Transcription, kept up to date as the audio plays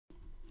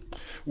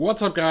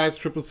What's up guys,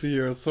 Triple C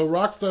here. So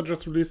Rockstar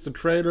just released a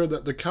trailer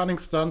that the Cunning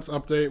Stunts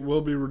update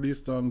will be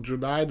released on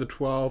July the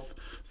 12th.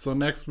 So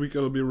next week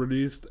it'll be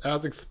released.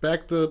 As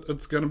expected,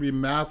 it's going to be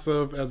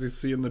massive. As you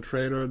see in the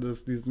trailer,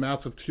 there's these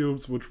massive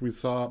tubes which we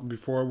saw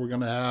before. We're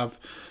going to have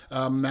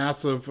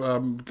massive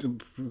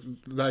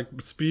like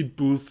speed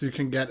boosts you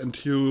can get in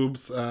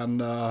tubes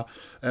and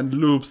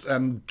loops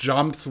and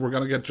jumps. We're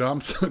going to get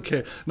jumps.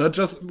 Okay, now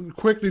just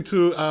quickly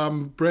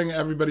to bring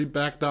everybody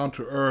back down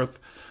to earth.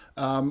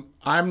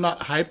 I'm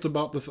not hyped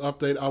about this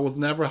update. I was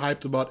never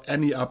hyped about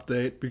any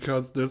update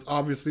because there's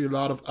obviously a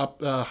lot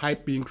of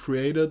hype being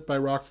created by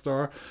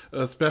Rockstar,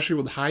 especially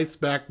with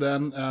Heist back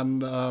then.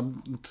 And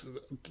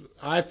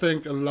I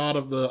think a lot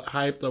of the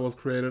hype that was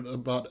created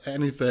about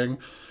anything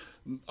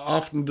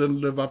often didn't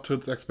live up to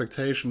its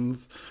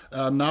expectations.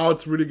 Now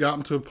it's really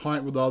gotten to a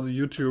point with all the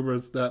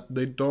YouTubers that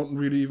they don't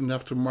really even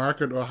have to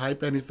market or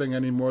hype anything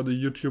anymore. The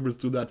YouTubers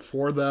do that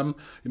for them,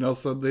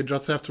 so they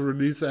just have to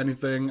release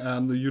anything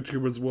and the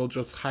YouTubers will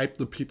just hype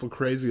the people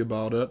crazy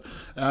about it.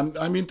 And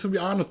I mean, to be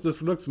honest,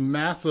 this looks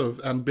massive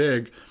and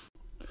big.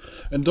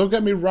 And don't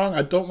get me wrong,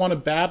 I don't want to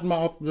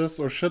badmouth this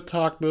or shit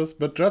talk this,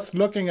 but just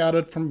looking at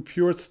it from a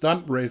pure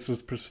stunt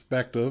racer's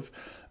perspective,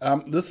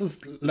 this is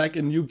like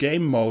a new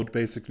game mode,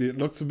 basically. It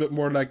looks a bit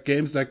more like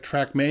games like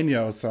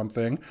Trackmania or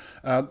something.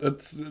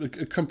 It's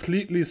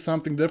completely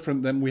something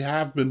different than we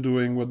have been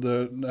doing with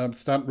the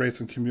stunt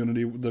racing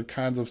community, the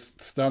kinds of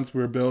stunts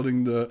we're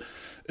building, the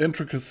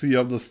intricacy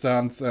of the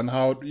stunts, and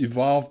how it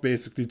evolved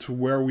basically to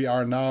where we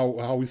are now,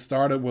 how we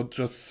started with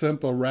just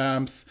simple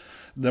ramps,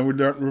 then we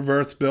learned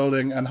reverse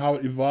building, and how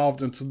it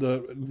evolved into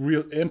the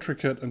real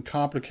intricate and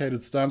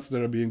complicated stunts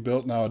that are being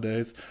built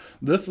nowadays.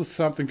 This is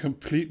something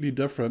completely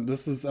different.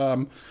 This is,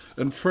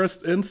 in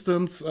first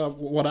instance,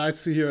 what I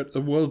see here,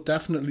 it will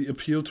definitely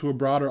appeal to a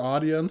broader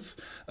audience.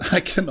 I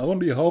can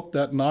only hope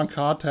that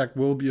non-contact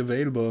will be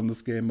available in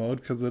this game mode,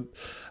 because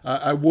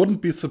I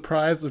wouldn't be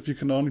surprised if you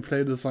can only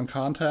play this on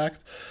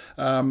contact.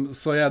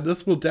 So yeah,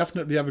 this will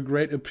definitely have a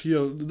great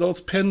appeal.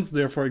 Those pins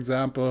there, for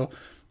example,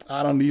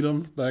 I don't need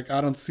them. Like,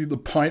 I don't see the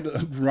point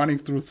of running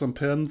through some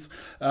pins.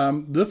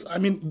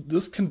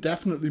 This can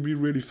definitely be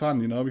really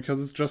fun,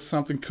 because it's just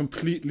something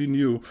completely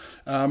new.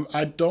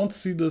 I don't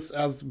see this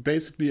as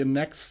basically a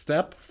next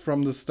step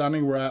from the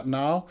stunning we're at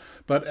now,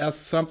 but as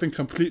something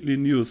completely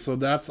new. So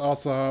that's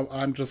also how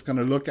I'm just going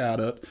to look at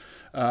it.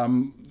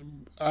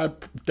 I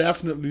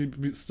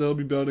definitely still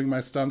be building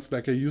my stunts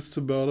like I used to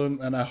build them,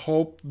 and I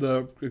hope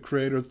the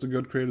creators, the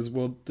good creators,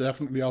 will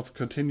definitely also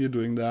continue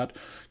doing that,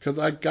 because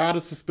I got a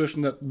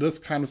suspicion that this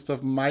kind of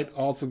stuff might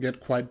also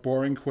get quite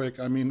boring quick.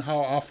 I mean, how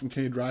often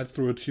can you drive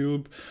through a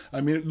tube? I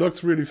mean, it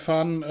looks really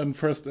fun in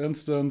first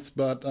instance,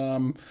 but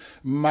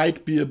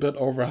might be a bit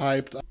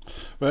overhyped.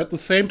 But at the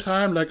same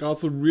time, like,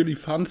 also really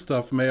fun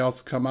stuff may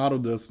also come out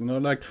of this,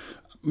 like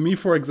me,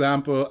 for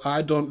example,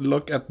 I don't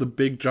look at the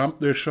big jump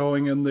they're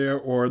showing in there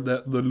or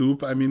the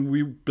loop. I mean,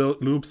 we built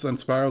loops and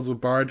spirals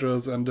with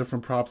barges and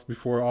different props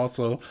before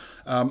also.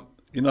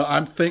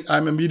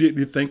 I'm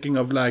immediately thinking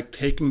of like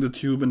taking the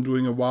tube and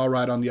doing a wall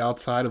ride on the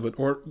outside of it,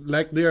 or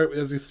like there,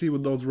 as you see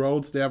with those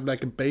roads, they have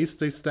like a base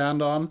they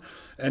stand on,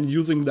 and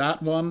using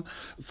that one.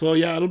 So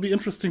yeah, it'll be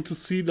interesting to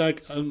see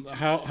like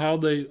how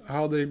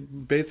they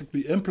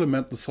basically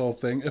implement this whole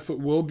thing. If it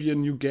will be a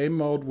new game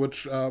mode,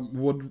 which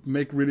would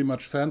make really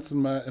much sense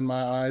in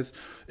my eyes.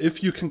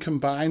 If you can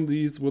combine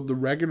these with the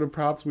regular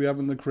props we have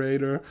in the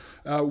creator,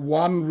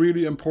 one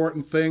really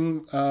important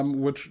thing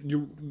which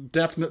you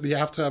definitely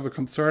have to have a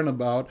concern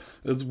about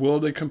is, will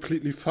they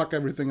completely fuck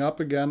everything up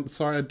again?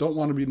 Sorry, I don't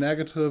want to be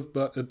negative,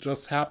 but it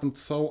just happened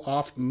so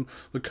often.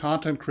 The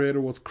content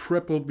creator was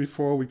crippled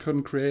before, we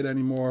couldn't create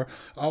anymore.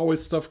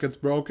 Always stuff gets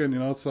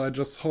broken, so I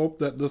just hope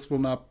that this will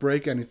not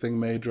break anything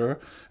major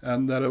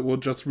and that it will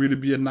just really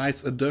be a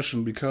nice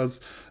addition,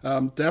 because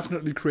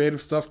definitely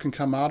creative stuff can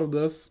come out of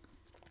this.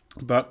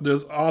 But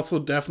there's also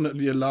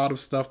definitely a lot of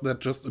stuff that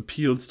just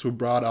appeals to a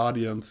broad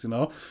audience,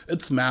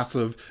 It's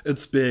massive,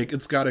 it's big,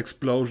 it's got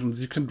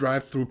explosions, you can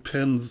drive through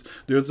pins,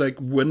 there's like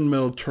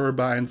windmill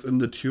turbines in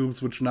the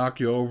tubes which knock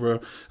you over.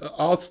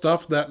 All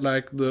stuff that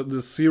like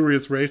the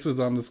serious racers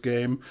on this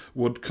game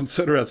would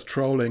consider as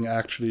trolling,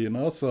 actually,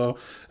 So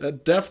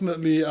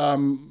definitely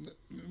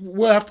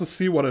we'll have to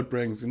see what it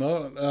brings,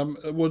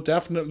 It will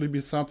definitely be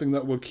something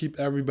that will keep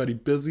everybody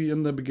busy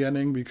in the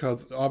beginning,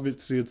 because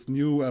obviously it's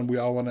new and we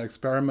all want to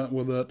experiment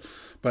with it.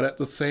 But at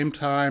the same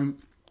time,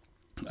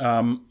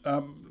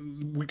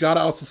 we gotta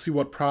also see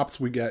what props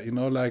we get,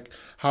 like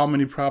how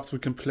many props we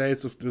can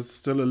place, if there's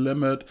still a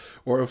limit,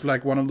 or if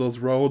like one of those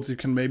roads you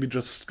can maybe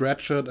just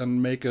stretch it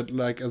and make it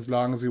like as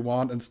long as you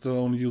want and still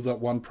only use that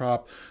one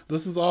prop.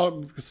 This is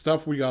all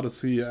stuff we gotta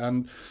see.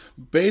 And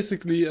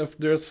basically, if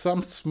there's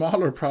some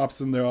smaller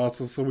props in there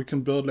also, so we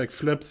can build like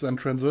flips and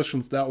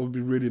transitions, that would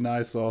be really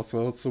nice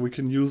also, so we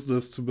can use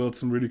this to build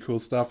some really cool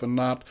stuff and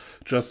not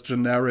just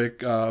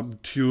generic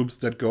tubes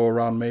that go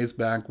around Maze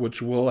Bank,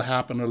 which will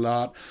happen a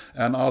lot. lot.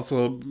 And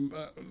also,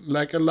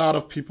 like, a lot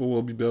of people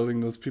will be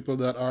building this, people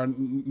that are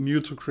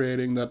new to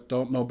creating, that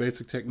don't know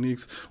basic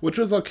techniques, which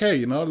is okay,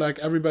 you know, like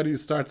everybody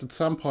starts at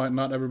some point,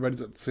 not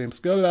everybody's at the same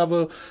skill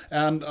level.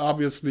 And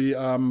obviously,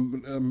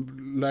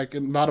 like a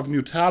lot of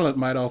new talent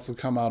might also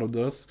come out of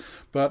this.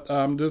 But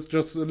there's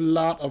just a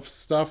lot of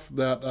stuff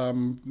that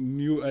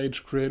new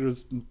age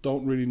creators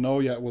don't really know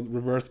yet with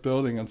reverse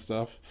building and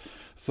stuff.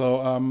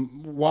 So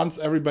once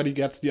everybody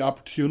gets the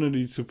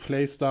opportunity to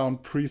place down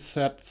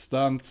preset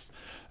stunts,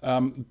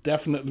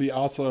 definitely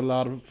also a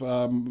lot of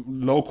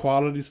low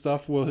quality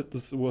stuff will hit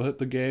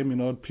the game. You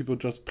know, people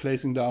just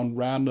placing down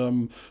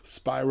random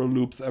spiral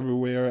loops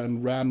everywhere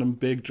and random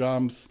big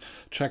jumps,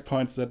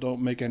 checkpoints that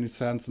don't make any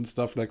sense and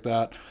stuff like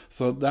that.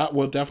 So that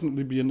will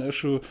definitely be an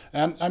issue.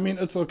 And I mean,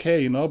 it's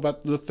okay, you know,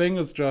 but the thing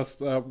is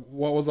just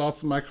what was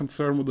also my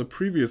concern with the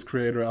previous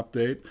creator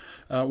update,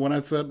 when I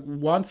said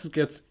once it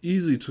gets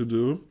easy to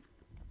do,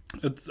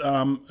 it's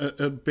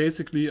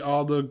basically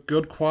all the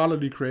good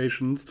quality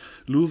creations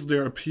lose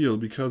their appeal,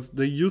 because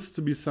they used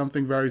to be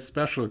something very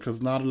special,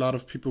 because not a lot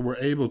of people were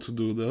able to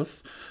do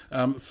this,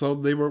 so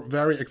they were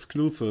very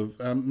exclusive.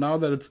 And now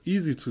that it's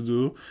easy to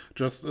do,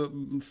 just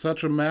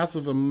such a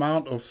massive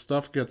amount of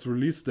stuff gets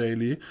released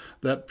daily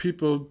that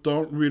people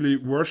don't really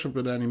worship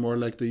it anymore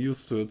like they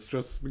used to. It's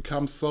just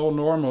become so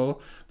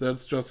normal that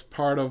it's just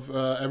part of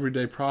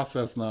everyday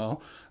process now.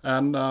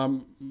 And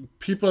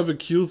people have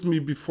accused me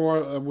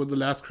before with the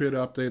last creator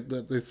update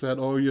that they said,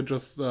 oh, you're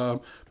just,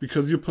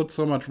 because you put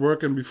so much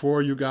work in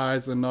before, you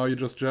guys, and now you're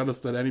just jealous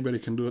that anybody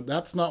can do it.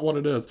 That's not what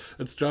it is.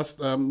 It's just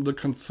the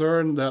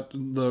concern that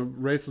the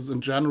races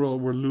in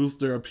general will lose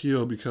their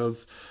appeal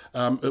because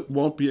it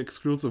won't be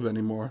exclusive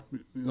anymore.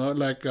 You know,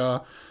 like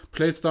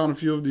place down a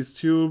few of these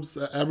tubes,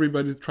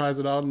 everybody tries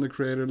it out in the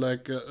creator,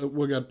 like it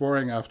will get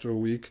boring after a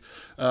week.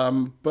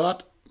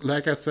 But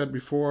like I said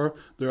before,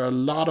 there are a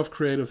lot of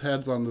creative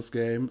heads on this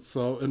game.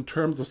 So in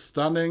terms of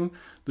stunning,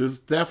 there's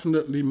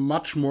definitely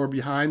much more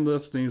behind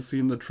this than you see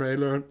in the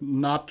trailer.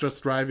 Not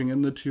just driving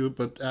in the tube,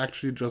 but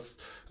actually just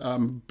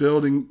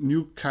building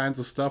new kinds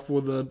of stuff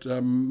with it.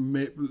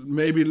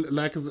 Maybe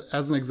like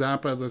as an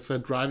example, as I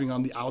said, driving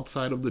on the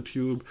outside of the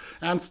tube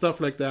and stuff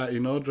like that,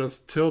 you know,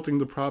 just tilting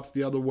the props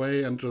the other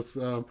way and just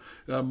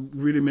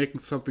really making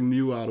something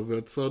new out of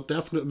it. So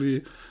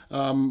definitely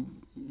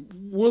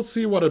we'll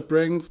see what it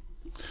brings.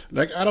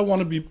 Like, I don't want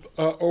to be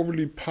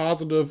overly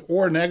positive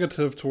or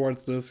negative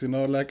towards this, you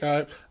know, like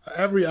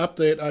every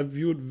update I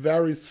viewed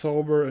very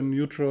sober and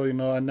neutral, you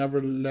know, I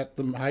never let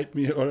them hype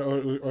me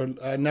or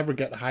I never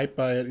get hyped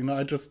by it, you know,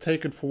 I just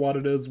take it for what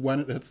it is.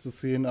 When it hits the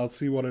scene, I'll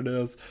see what it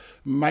is.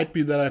 Might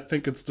be that I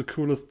think it's the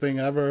coolest thing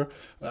ever.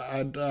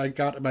 I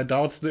got my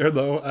doubts there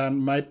though, and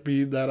might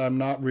be that I'm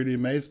not really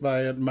amazed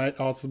by it. Might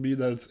also be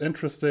that it's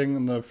interesting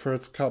in the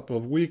first couple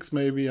of weeks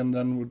maybe, and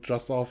then it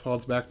just all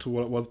falls back to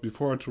what it was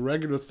before, to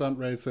regular stunt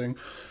racing.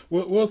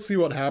 We'll see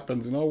what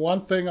happens. You know,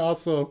 one thing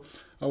also,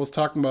 I was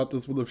talking about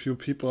this with a few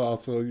people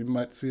also, you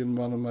might see in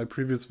one of my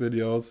previous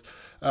videos.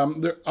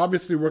 They're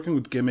obviously working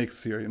with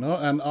gimmicks here, you know,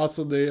 and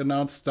also they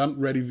announced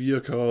stunt-ready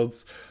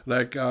vehicles.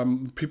 Like,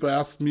 people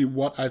asked me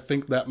what I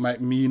think that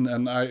might mean,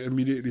 and I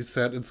immediately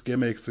said it's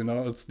gimmicks, you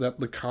know, it's that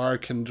the car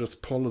can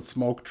just pull a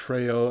smoke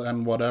trail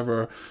and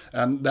whatever,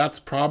 and that's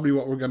probably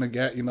what we're gonna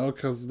get, you know,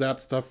 because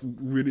that stuff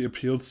really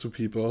appeals to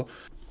people.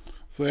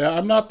 So yeah,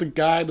 I'm not the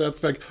guy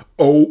that's like,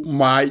 oh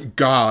my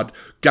god,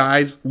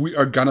 guys, we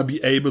are gonna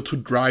be able to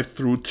drive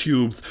through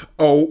tubes.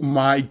 Oh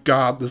my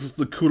god, this is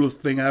the coolest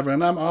thing ever.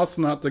 And I'm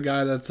also not the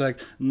guy that's like,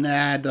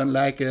 nah, I don't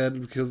like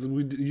it because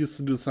we used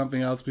to do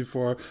something else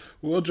before.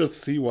 We'll just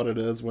see what it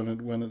is when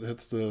it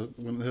hits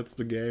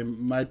the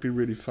game. Might be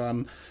really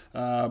fun.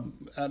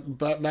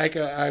 But like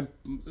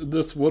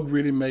this would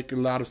really make a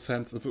lot of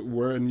sense if it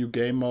were a new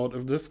game mode.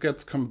 If this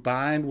gets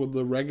combined with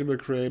the regular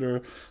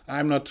creator,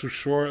 I'm not too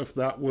sure if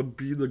that would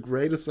be the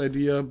greatest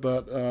idea,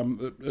 but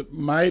it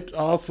might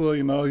also,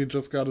 you know, you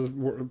just got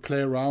to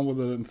play around with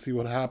it and see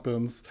what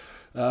happens.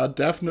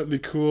 Definitely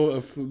cool.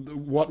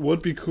 What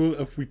would be cool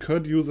if we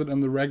could use it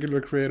in the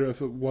regular creator,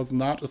 if it was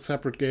not a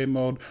separate game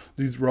mode.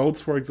 These roads,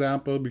 for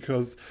example,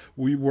 because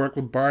we work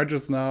with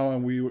barges now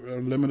and we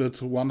are limited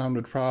to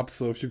 100 props,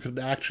 so if you could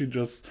actually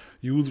just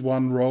use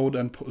one road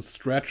and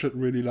stretch it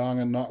really long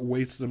and not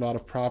waste a lot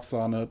of props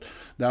on it,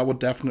 that would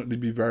definitely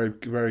be very,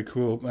 very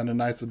cool and a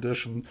nice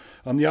addition.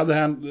 On the other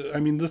hand, I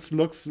mean, this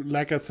looks,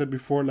 like I said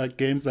before, like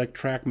games like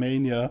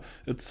Trackmania.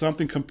 It's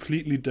something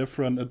completely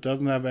different. It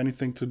doesn't have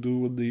anything to do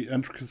with the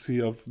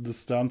intricacy of the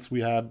stunts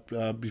we had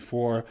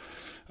before,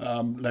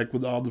 like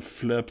with all the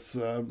flips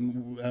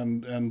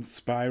and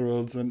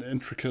spirals and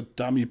intricate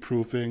dummy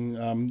proofing.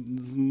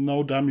 There's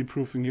no dummy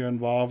proofing here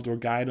involved or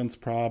guidance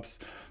props.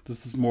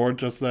 This is more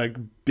just like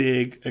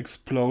big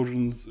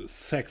explosions,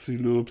 sexy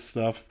loop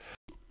stuff.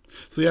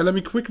 So yeah, let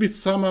me quickly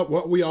sum up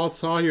what we all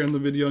saw here in the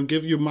video and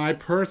give you my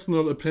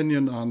personal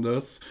opinion on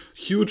this.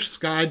 Huge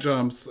sky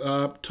jumps,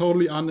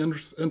 totally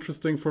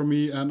uninteresting for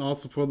me and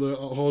also for the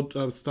whole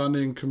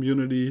stunning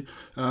community.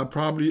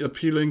 Probably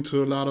appealing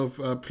to a lot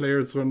of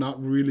players who are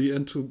not really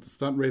into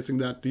stunt racing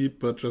that deep,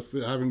 but just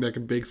having like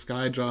a big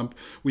sky jump.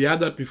 We had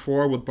that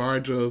before with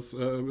barges.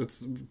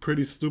 It's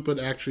pretty stupid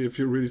actually if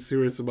you're really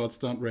serious about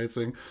stunt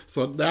racing.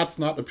 So that's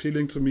not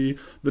appealing to me.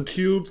 The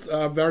tubes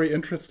are very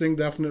interesting,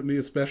 definitely,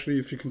 especially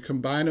if you can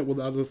combine it with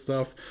other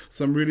stuff.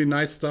 Some really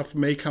nice stuff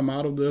may come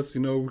out of this.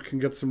 You know, we can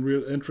get some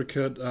real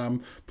intricate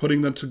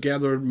putting them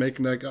together,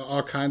 making like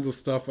all kinds of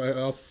stuff.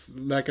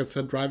 Like I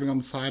said, driving on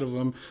the side of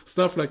them,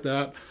 stuff like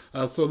that.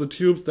 So the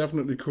tubes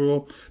definitely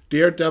cool.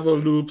 Daredevil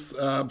loops,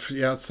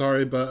 yeah,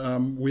 sorry,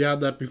 but we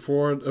had that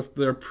before. If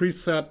they're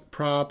preset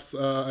props,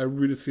 I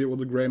really see it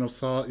with a grain of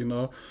salt. You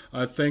know,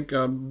 I think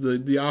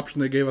the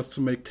option they gave us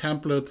to make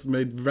templates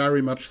made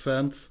very much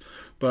sense.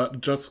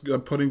 But just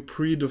putting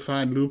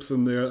predefined loops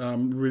in there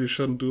really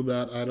shouldn't do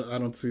that. I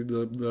don't see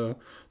the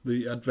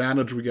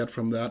advantage we get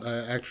from that.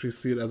 I actually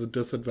see it as a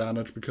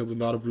disadvantage because a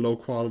lot of low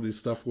quality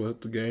stuff will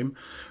hit the game.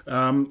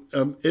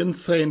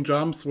 Insane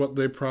jumps, what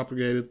they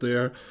propagated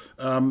there.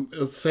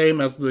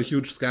 Same as the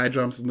huge sky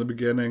jumps in the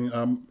beginning.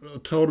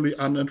 Totally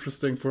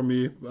uninteresting for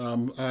me.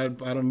 I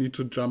don't need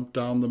to jump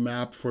down the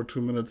map for 2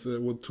 minutes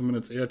with 2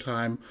 minutes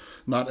airtime.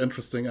 Not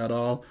interesting at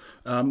all.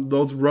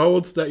 Those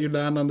roads that you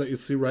land on that you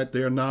see right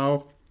there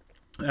now,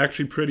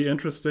 actually pretty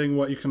interesting.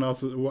 What you can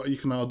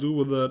now do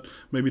with it,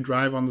 maybe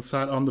drive on the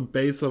side, on the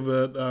base of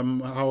it,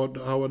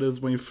 how it is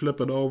when you flip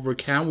it over.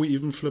 Can we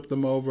even flip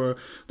them over?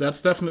 That's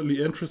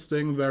definitely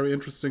interesting, very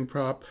interesting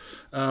prop.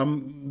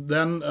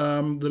 Then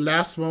the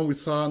last one we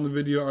saw in the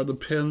video are the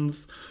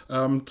pins.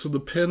 To the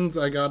pins,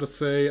 I gotta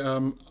say,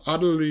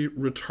 utterly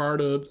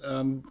retarded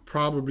and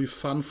probably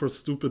fun for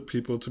stupid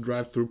people to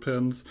drive through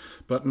pins,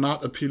 but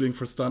not appealing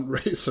for stunt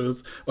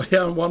racers. Oh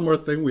yeah, and one more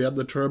thing, we had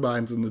the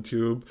turbines in the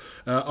tube.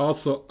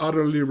 Also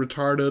utterly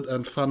retarded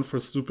and fun for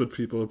stupid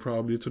people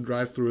probably to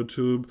drive through a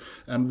tube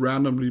and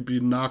randomly be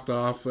knocked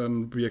off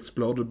and be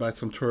exploded by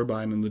some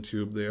turbine in the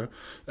tube there.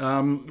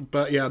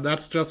 But yeah,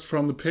 that's just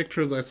from the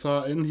pictures I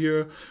saw in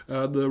here.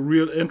 The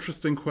real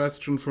interesting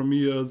question for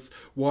me is,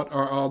 what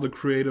are all the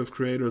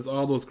creators,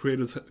 all those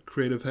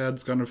creative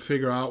heads gonna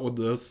figure out with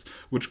this,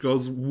 which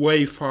goes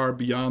way far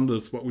beyond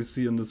this, what we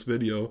see in this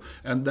video.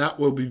 And that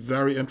will be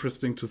very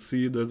interesting to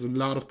see. There's a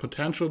lot of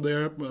potential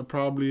there.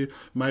 Probably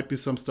might be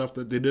some stuff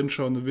that they didn't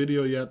show in the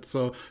video yet,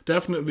 so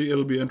definitely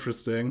it'll be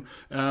interesting.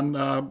 And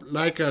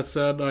like I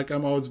said, like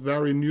I'm always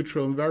very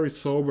neutral and very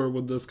sober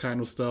with this kind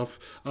of stuff.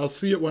 I'll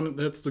see it when it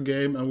hits the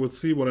game and we'll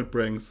see what it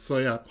brings. So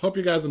yeah, hope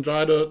you guys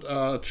enjoyed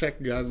it. Check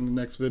you guys in the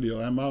next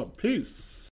video. I'm out. Peace.